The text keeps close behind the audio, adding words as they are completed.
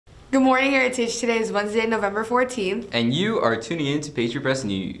Good morning, Heritage. Today is Wednesday, November 14th. And you are tuning in to Patriot Press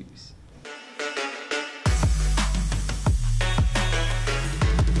News.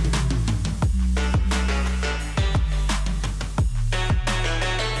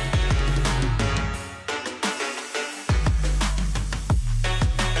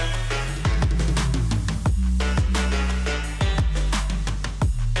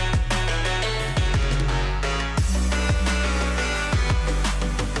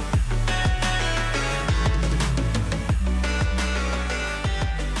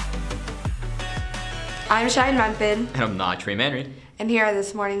 I'm Shine Menfin. And I'm not Trey Manry. And here are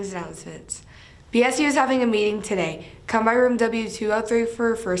this morning's announcements. BSU is having a meeting today. Come by room W203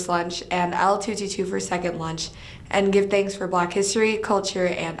 for first lunch and L222 for second lunch and give thanks for Black history, culture,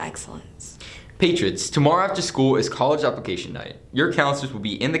 and excellence. Patriots, tomorrow after school is college application night. Your counselors will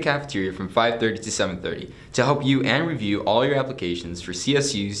be in the cafeteria from 5:30 to 7:30 to help you and review all your applications for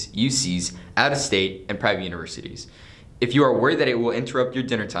CSUs, UCs, out-of-state, and private universities. If you are worried that it will interrupt your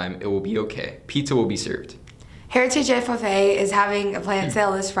dinner time, it will be okay. Pizza will be served. Heritage FFA is having a plant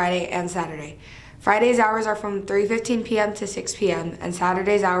sale this Friday and Saturday. Friday's hours are from 3:15 p.m. to 6 p.m. and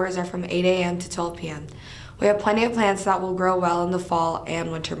Saturday's hours are from 8 a.m. to 12 p.m. We have plenty of plants that will grow well in the fall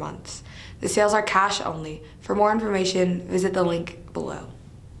and winter months. The sales are cash only. For more information, visit the link below.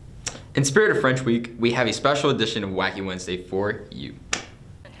 In spirit of French Week, we have a special edition of Wacky Wednesday for you.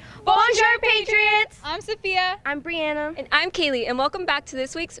 Bonjour, Patriots! I'm Sophia. I'm Brianna. And I'm Kaylee, and welcome back to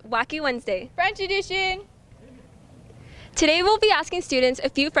this week's Wacky Wednesday. French edition. Today we'll be asking students a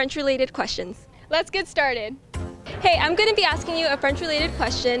few French-related questions. Let's get started. Hey, I'm going to be asking you a French-related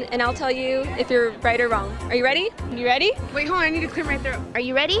question, and I'll tell you if you're right or wrong. Are you ready? You ready? Wait, hold on, I need to clear my throat. Are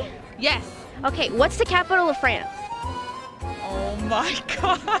you ready? Yes. Okay, what's the capital of France? Oh my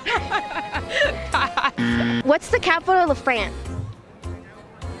God. What's the capital of France?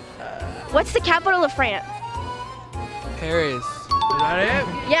 What's the capital of France? Paris. Is that it?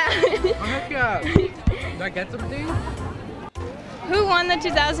 Yeah. Oh, heck yeah. Did I get something? Who won the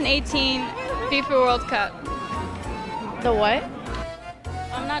 2018 FIFA World Cup? The what?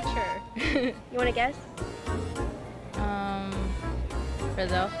 I'm not sure. You want to guess?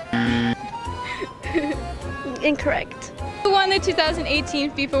 Brazil. Incorrect. Who won the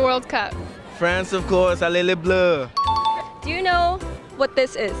 2018 FIFA World Cup? France, of course. Allez les bleus. Do you know what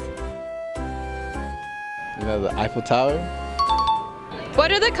this is? You know the Eiffel Tower?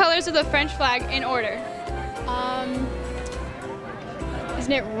 What are the colors of the French flag in order?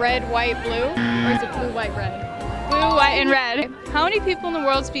 Isn't it red, white, blue? Or is it blue, white, red? Blue, white, and red. How many people in the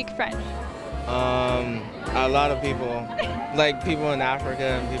world speak French? A lot of people. Like people in Africa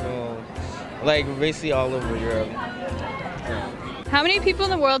and people, like basically all over Europe. How many people in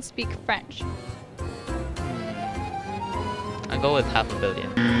the world speak French? I'll go with 500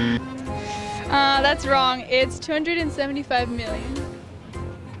 million. That's wrong. It's 275 million.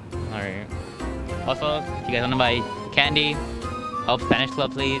 Alright. Also, if you guys want to buy candy, help Spanish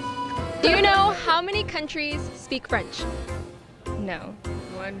Club, please. Do you know how many countries speak French? No.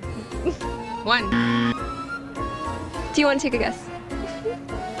 One. Do you want to take a guess?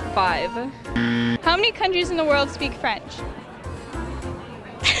 5. How many countries in the world speak French? 4.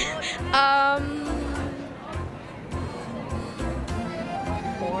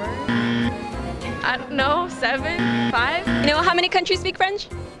 I don't know. 7. 5. You know how many countries speak French?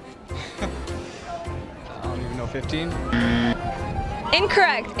 I don't even know, 15?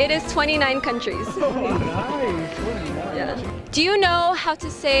 Incorrect. It is 29 countries. Oh, nice. Yeah. Do you know how to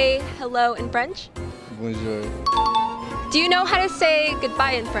say hello in French? Bonjour. Do you know how to say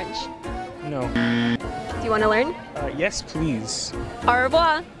goodbye in French? No. Do you want to learn? Yes, please. Au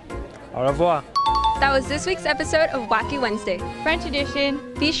revoir. Au revoir. That was this week's episode of Wacky Wednesday, French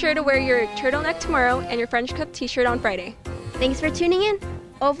edition. Be sure to wear your turtleneck tomorrow and your French Cup t-shirt on Friday. Thanks for tuning in.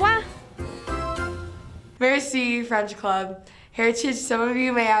 Au revoir. Merci, French Club. Heritage, some of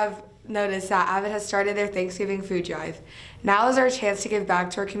you may have noticed that Avid has started their Thanksgiving food drive. Now is our chance to give back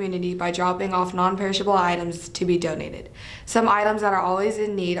to our community by dropping off non-perishable items to be donated. Some items that are always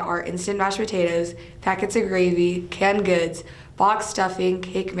in need are instant mashed potatoes, packets of gravy, canned goods, box stuffing,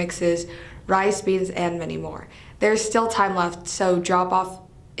 cake mixes, rice, beans, and many more. There's still time left, so drop off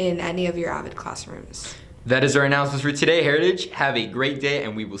in any of your Avid classrooms. That is our announcements for today, Heritage. Have a great day,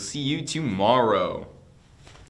 and we will see you tomorrow.